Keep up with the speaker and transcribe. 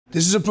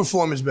This is a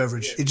performance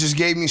beverage. It just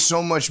gave me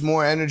so much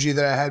more energy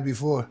than I had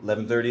before.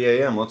 11:30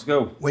 a.m., let's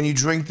go. When you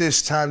drink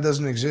this, time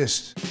doesn't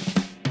exist.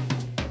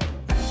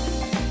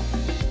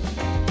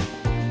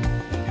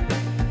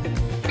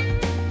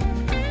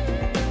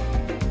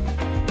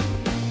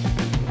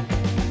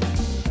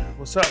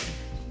 What's up?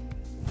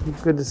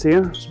 Good to see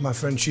you. It's my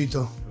friend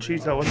Chito.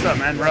 Chito, what's up,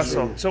 man?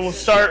 Russell. So we'll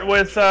start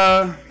with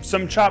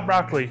some chopped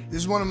broccoli.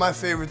 This is one of my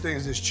favorite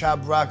things, this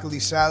chopped broccoli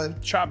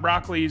salad. Chopped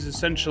broccoli is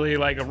essentially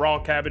like a raw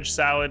cabbage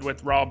salad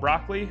with raw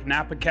broccoli.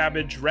 Napa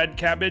cabbage, red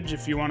cabbage,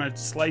 if you want to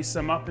slice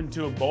them up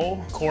into a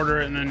bowl, quarter,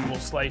 and then we'll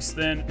slice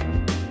thin.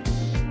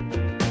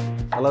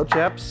 Hello,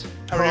 chaps.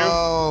 How are you?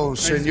 Oh,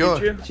 Nice senor.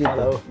 to meet you.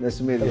 Hello. Nice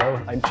to meet you.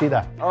 Hello, I'm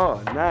Tschida.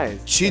 Oh, nice.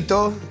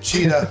 Chito,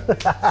 Tschida.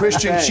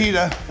 Christian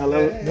Tschida.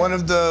 Hello. One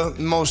of the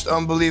most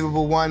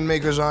unbelievable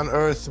winemakers on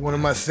earth. One of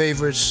my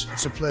favorites.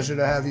 It's a pleasure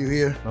to have you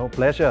here. No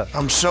pleasure.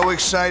 I'm so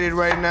excited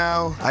right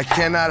now. I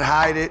cannot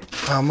hide it.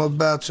 I'm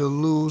about to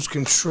lose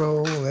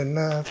control and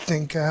I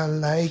think I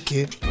like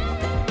it.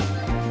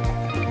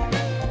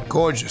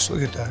 Gorgeous,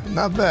 look at that.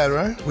 Not bad,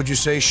 right? Would you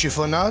say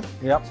chiffonade?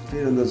 Yep.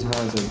 Feeling those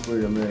hands are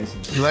pretty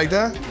amazing. You like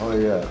that? Oh,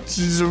 yeah. This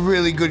is a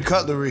really good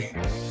cutlery.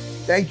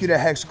 Thank you to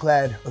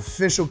Hexclad,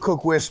 official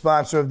cookware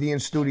sponsor of the In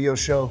Studio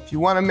show. If you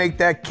want to make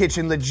that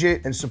kitchen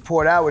legit and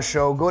support our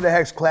show, go to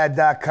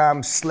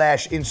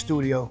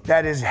hexclad.com/instudio.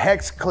 That is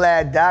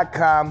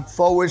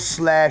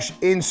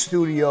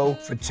hexclad.com/instudio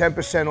for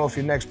 10% off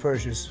your next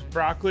purchase.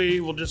 Broccoli,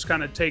 we'll just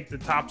kind of take the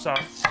tops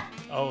off.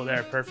 Oh,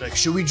 there, perfect.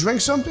 Should we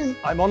drink something?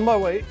 I'm on my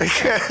way.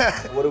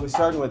 What are we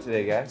starting with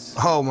today, guys?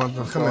 Oh, my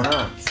bro, come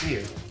here. See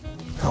you.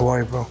 How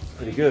are you, bro?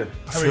 Pretty good.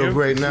 I feel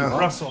great now.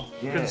 Russell,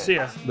 good to see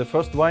you. The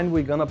first wine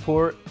we're gonna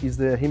pour is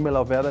the Himmel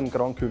auf Erden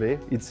Grand Cuvée.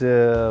 It's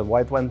a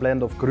white wine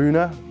blend of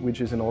Grüner,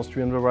 which is an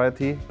Austrian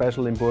variety,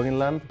 special in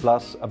Burgenland,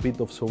 plus a bit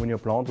of Sauvignon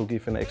Blanc to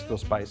give an extra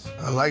spice.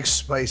 I like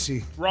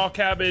spicy. Raw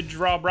cabbage,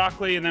 raw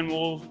broccoli, and then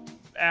we'll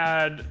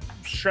add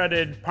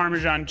shredded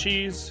Parmesan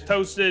cheese,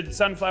 toasted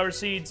sunflower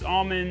seeds,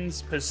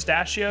 almonds,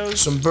 pistachios.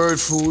 Some bird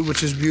food,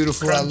 which is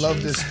beautiful. I Crunchies.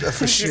 love this stuff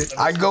for shit.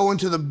 I go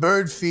into the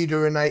bird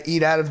feeder and I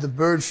eat out of the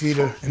bird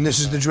feeder. And this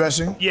is the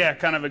dressing? Yeah,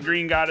 kind of a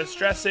green goddess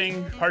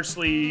dressing,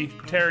 parsley,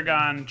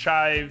 tarragon,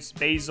 chives,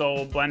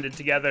 basil blended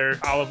together,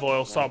 olive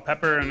oil, salt,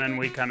 pepper, and then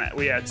we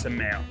add some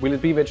mayo. Will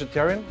it be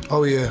vegetarian?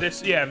 Oh, yeah.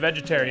 Yeah,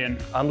 vegetarian.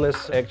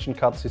 Unless Action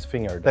cuts his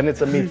finger. Then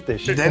it's a meat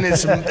dish. Then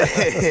it's,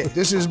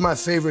 this is my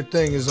favorite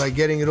thing, is like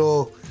getting it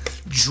all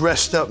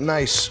dressed up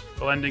nice.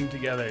 Blending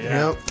together,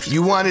 yeah. Yep.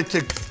 You wanted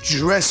to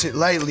dress it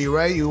lightly,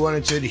 right? You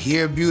wanted to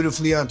adhere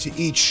beautifully onto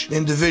each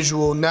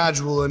individual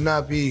nodule and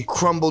not be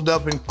crumbled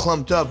up and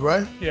clumped up,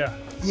 right? Yeah.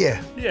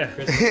 Yeah. Yeah.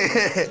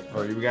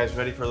 Are you guys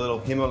ready for a little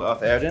Himmel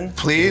auf Erden?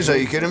 Please, are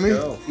you kidding me?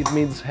 Go. It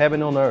means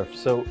heaven on earth.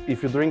 So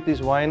if you drink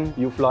this wine,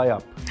 you fly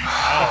up.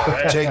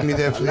 Take me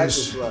there,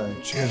 please.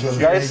 Cheers,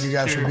 brother. Thank you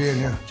guys for being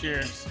here.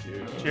 Cheers.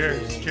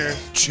 Cheers. Cheers.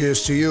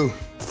 Cheers to you.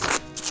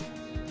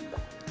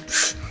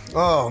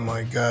 Oh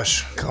my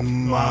gosh,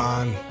 come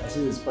on. I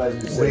see the spice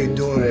you What are you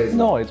doing?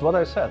 No, it's what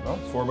I said, no?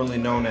 Formerly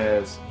known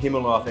as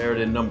Himmel auf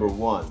Erden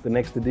 #1. The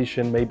next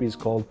edition maybe is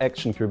called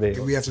Action Cuvée.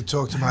 We have to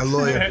talk to my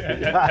lawyer.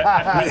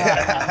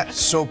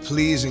 So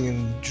pleasing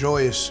and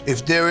joyous.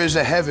 If there is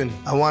a heaven,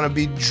 I want to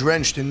be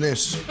drenched in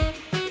this.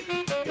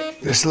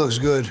 This looks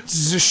good.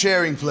 This is a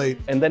sharing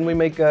plate. And then we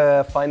make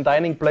a fine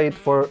dining plate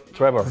for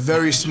Trevor.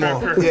 Very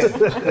small. Yeah.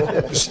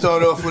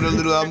 Start off with a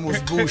little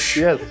amuse-bouche.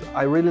 Yes,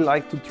 I really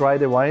like to try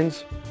the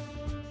wines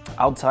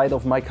outside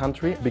of my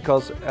country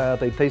because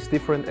they taste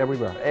different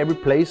everywhere. Every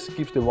place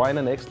gives the wine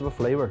an extra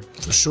flavor.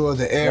 For sure,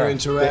 the air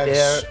interacts. The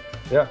air,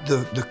 yeah.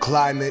 The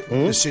climate,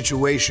 the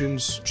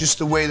situations, just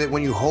the way that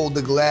when you hold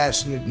the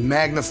glass and it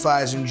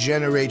magnifies and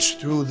generates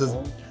through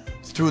the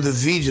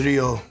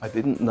vidrio. I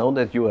didn't know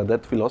that you are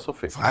that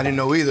philosophic. I didn't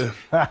know either.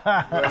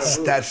 This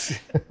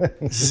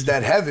is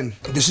that heaven.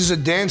 This is a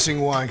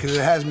dancing wine because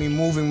it has me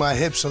moving my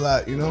hips a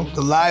lot, you know?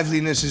 The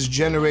liveliness is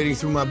generating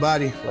through my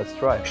body. Let's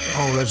try.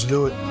 Oh, let's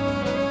do it.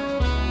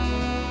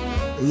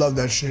 I love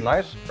that shit.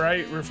 Nice.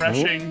 Bright,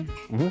 refreshing,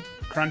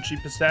 crunchy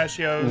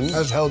pistachios.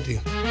 That's healthy.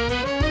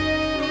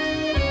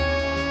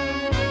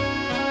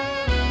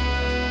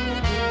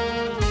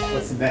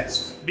 What's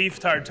next? Beef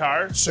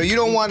tartare. So you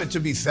don't want it to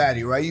be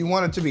fatty, right? You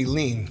want it to be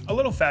lean. A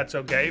little fat's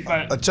okay,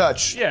 but A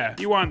touch. yeah,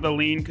 you want the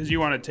lean because you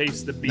want to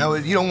taste the beef. No,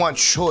 you don't want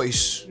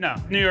choice. No,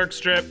 New York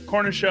strip,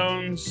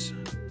 cornichons,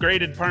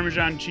 grated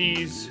Parmesan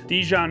cheese,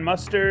 Dijon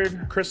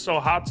mustard, crystal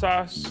hot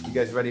sauce. You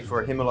guys ready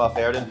for Himmel auf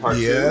Erden Part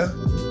 2? Yeah.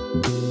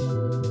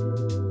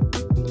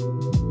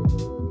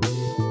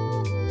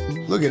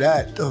 Look at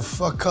that. The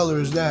fuck color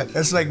is that?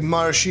 That's like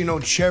maraschino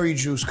cherry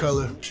juice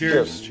color.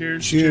 Cheers,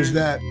 cheers, Cheers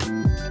that.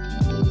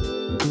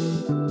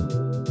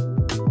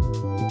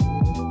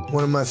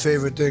 One of my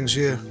favorite things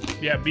here.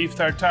 Yeah, beef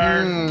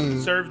tartare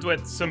served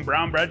with some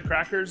brown bread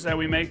crackers that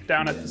we make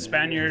down at the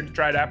Spaniard.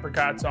 Dried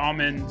apricots,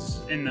 almonds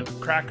in the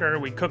cracker.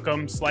 We cook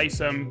them, slice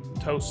them,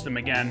 toast them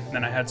again.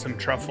 Then I had some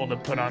truffle to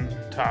put on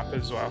top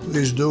as well.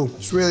 Please do.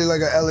 It's really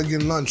like an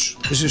elegant lunch.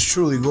 This is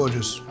truly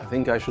gorgeous. I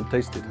think I should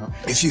taste it, huh?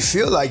 If you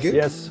feel like it.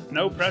 Yes.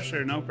 No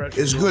pressure, no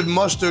pressure. It's good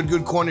mustard,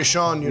 good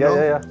cornichon, you know?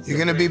 Yeah. You're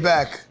gonna be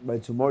back. By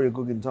tomorrow, you're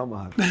cooking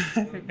tomahawk.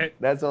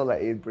 That's all I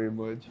ate, pretty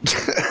much.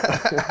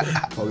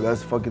 Oh,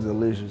 that's fucking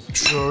delicious.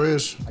 Sure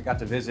is. I got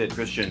to visit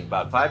Christian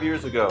about 5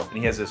 years ago, and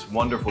he has this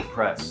wonderful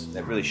press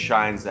that really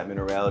shines that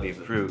minerality of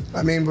the fruit.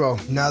 I mean, bro,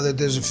 now that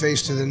there's a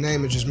face to the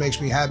name, it just makes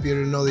me happier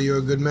to know that you're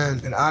a good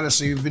man. And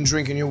honestly, you've been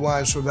drinking your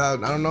wines for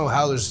about, I don't know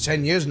how, there's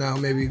 10 years now,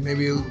 maybe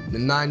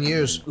 9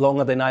 years.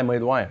 Longer than I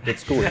made wine.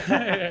 That's cool.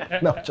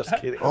 No, just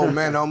kidding. Oh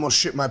man, I almost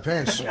shit my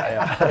pants.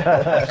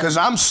 Because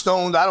I'm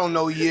stoned, I don't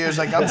know years,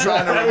 like I'm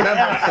trying to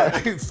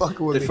remember. You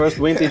fucking with The me. first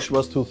vintage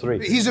was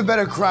 2-3. He's a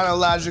better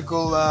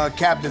chronological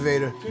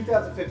captivator.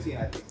 2015,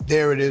 I think.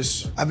 There it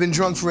is. I've been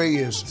drunk for 8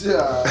 years.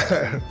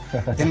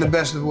 In the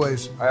best of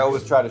ways. I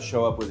always try to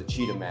show up with a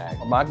Tschida mag.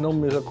 A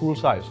Magnum is a cool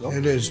size, no?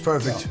 It is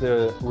perfect.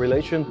 The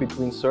relation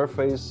between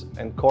surface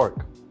and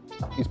cork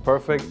is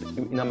perfect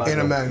in a Magnum. In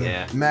a Magnum.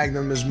 Yeah.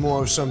 Magnum is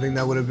more of something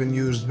that would have been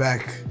used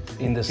back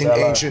In the in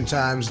cellar. ancient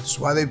times. That's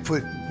why they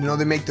put, you know,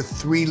 they make the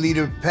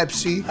 3-liter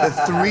Pepsi, the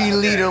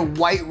 3-liter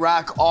White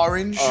Rock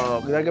Orange.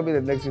 That could be the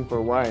next thing for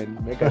wine.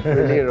 Make a 3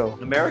 little.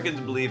 Americans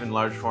believe in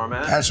large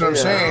format. That's what I'm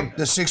saying.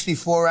 The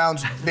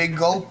 64-ounce big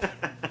gulp.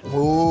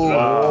 Ooh.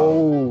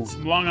 Oh,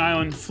 Some Long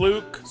Island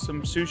fluke,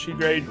 some sushi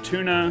grade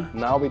tuna.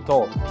 now we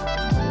talk.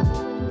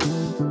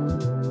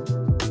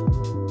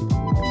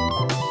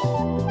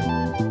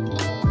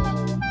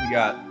 We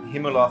got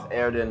Himmelhof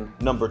Erden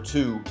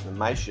 #2 in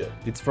my ship.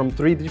 It's from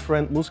 3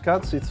 different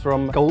Muskats. It's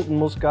from golden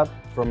Muscat,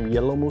 from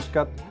yellow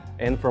Muscat,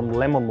 and from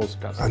lemon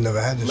Muscat. I've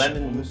never had this.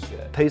 Lemon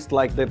Muskat. Tastes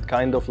like that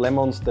kind of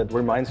lemons that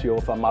reminds you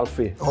of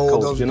Amalfi. Oh,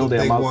 coast. those You know the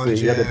the big Amalfi,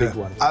 ones, yeah, the big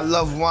ones. I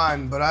love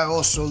wine, but I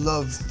also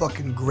love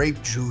fucking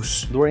grape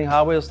juice. During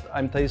harvest,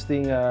 I'm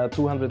tasting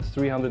 200,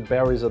 300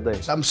 berries a day.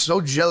 I'm so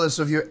jealous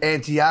of your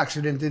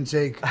antioxidant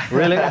intake.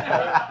 Really?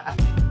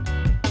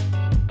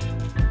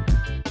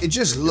 It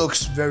just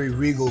looks very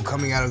regal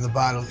coming out of the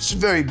bottle. It's a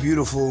very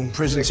beautiful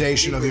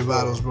presentation of your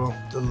bottles, bro.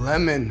 The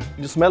lemon,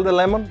 You smell the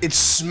lemon? it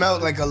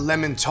smelled like a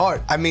lemon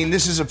tart. I mean,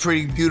 this is a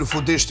pretty beautiful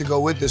dish to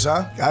go with this,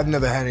 huh? I've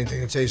never had anything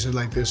that tasted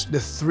like this. The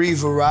 3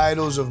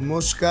 varietals of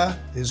Muscat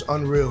is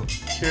unreal.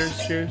 Cheers,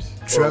 cheers.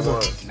 Trevor,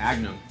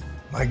 Magnum.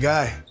 my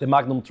guy. The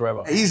Magnum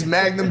Trevor. He's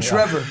Magnum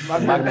Trevor.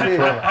 Magnum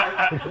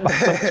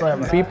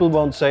Trevor. People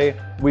won't say,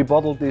 we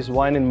bottled this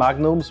wine in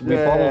Magnums, we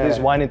bottled this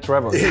wine in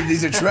Trevor.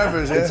 These are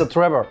Trevors, yeah? It's a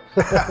Trevor.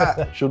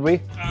 Should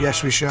we?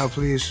 Yes, we shall,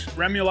 please.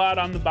 Remoulade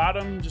on the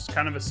bottom, just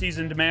kind of a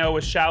seasoned mayo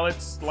with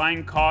shallots,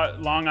 line caught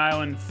Long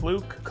Island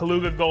fluke,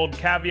 Kaluga gold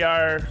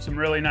caviar, some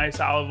really nice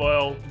olive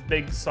oil,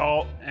 big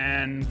salt,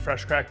 and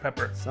fresh cracked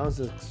pepper. Sounds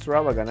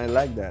extravagant. I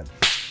like that.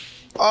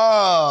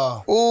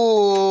 Oh,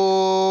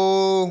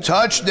 ooh,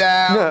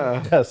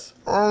 touchdown. Yes.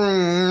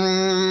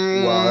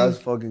 Wow, that's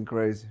fucking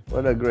crazy.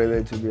 What a great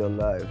day to be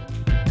alive.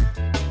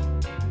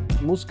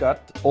 Muscat,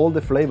 all the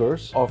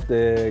flavors of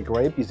the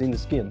grape is in the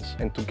skins.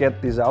 And to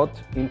get this out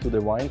into the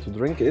wine, to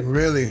drink it,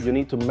 Really? you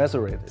need to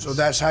macerate it. So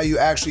that's how you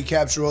actually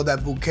capture all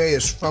that bouquet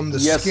is from the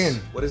Yes. skin.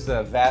 What does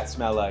the vat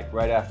smell like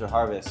right after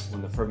harvest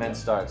when the ferment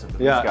starts of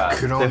the Yeah, Muscat?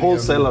 Could the only whole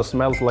imagine. cellar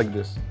smells like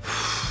this.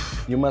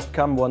 You must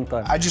come one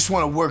time. I just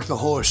want to work the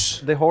horse.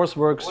 The horse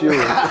works you.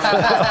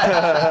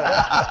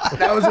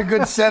 That was a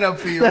good setup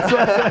for you.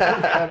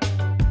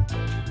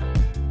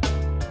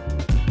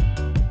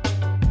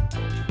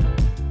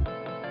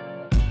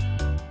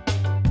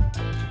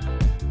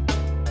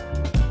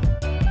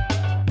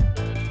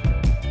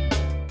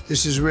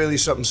 This is really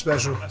something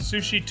special.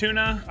 Sushi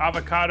tuna,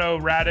 avocado,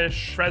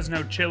 radish,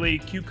 Fresno chili,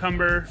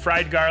 cucumber,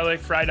 fried garlic,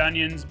 fried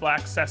onions,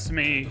 black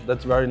sesame.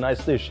 That's a very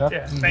nice dish, huh?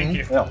 Yeah, thank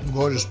you. Yeah.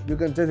 Gorgeous. You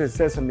can taste the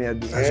sesame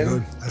at the That's end.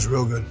 good. That's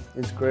real good.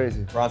 It's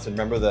crazy. Bronson,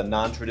 remember the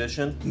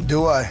non-tradition?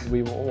 Do I?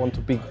 We want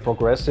to be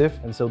progressive,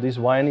 and so this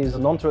wine is a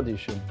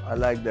non-tradition. I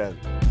like that.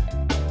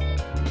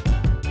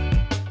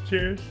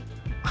 Cheers.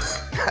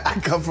 I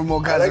come from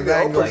all kinds of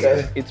angles.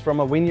 It's from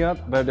a vineyard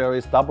where there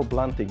is double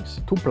plantings,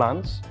 2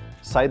 plants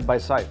side by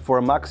side for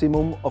a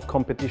maximum of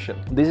competition.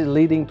 This is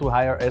leading to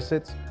higher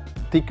acids,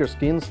 thicker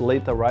skins,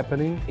 later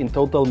ripening, in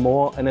total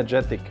more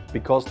energetic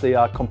because they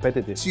are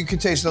competitive. So you can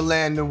taste the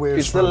land and where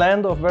it's It's the from.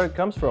 land of where it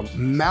comes from.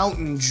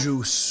 Mountain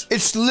juice.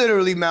 It's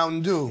literally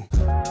Mountain Dew.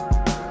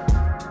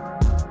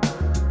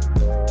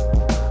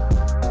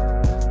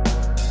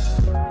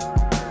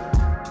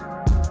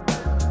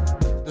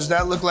 Does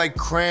that look like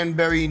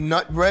cranberry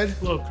nut bread?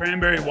 A little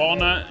cranberry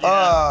walnut.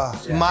 Yeah.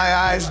 My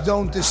eyes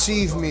don't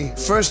deceive me.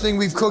 First thing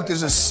we've cooked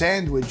is a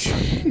sandwich.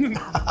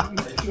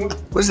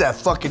 What is that,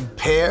 fucking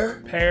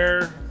pear?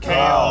 Pear,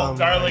 kale,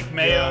 garlic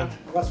mayo.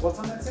 What's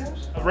on that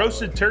sandwich? A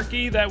roasted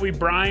turkey that we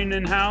brine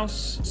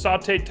in-house,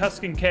 sauteed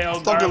Tuscan kale,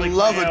 garlic Fucking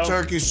love mayo, a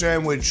turkey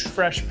sandwich.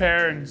 fresh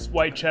pear, and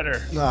white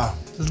cheddar. Nah,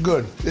 it's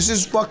good. This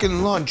is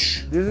fucking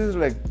lunch. This is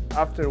like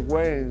after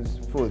weddings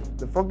food.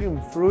 The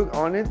fucking fruit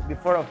on it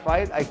before a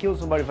fight. I kill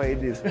somebody if I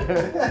eat this.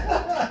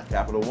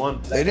 Capital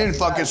One. They didn't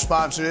fucking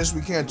sponsor this.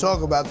 We can't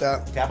talk about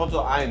that.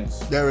 Capital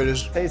Eins. There it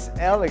is. Tastes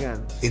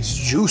elegant. It's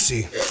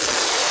juicy.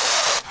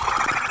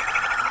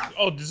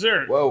 Oh,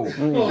 dessert. Whoa.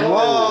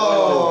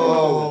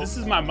 Whoa. This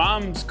is my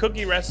mom's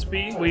cookie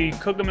recipe. We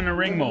cook them in a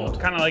ring mold,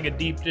 kind of like a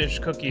deep dish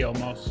cookie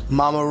almost.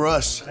 Mama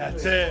Russ.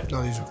 That's it.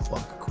 No, these are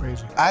fucking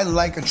crazy. I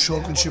like a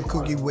chocolate chip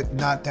cookie with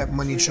not that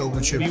many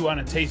chocolate chips. You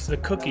want to taste the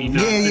cookie,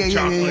 not the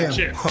chocolate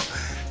chip.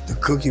 The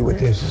cookie with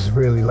this is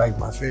really like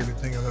my favorite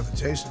thing I've ever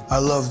tasted. I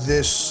love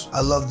this.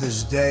 I love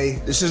this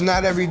day. This is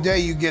not every day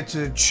you get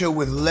to chill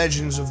with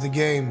legends of the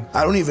game.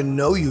 I don't even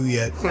know you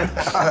yet.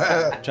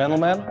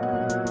 Gentlemen.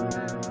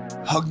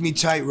 Hug me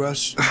tight,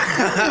 Russ.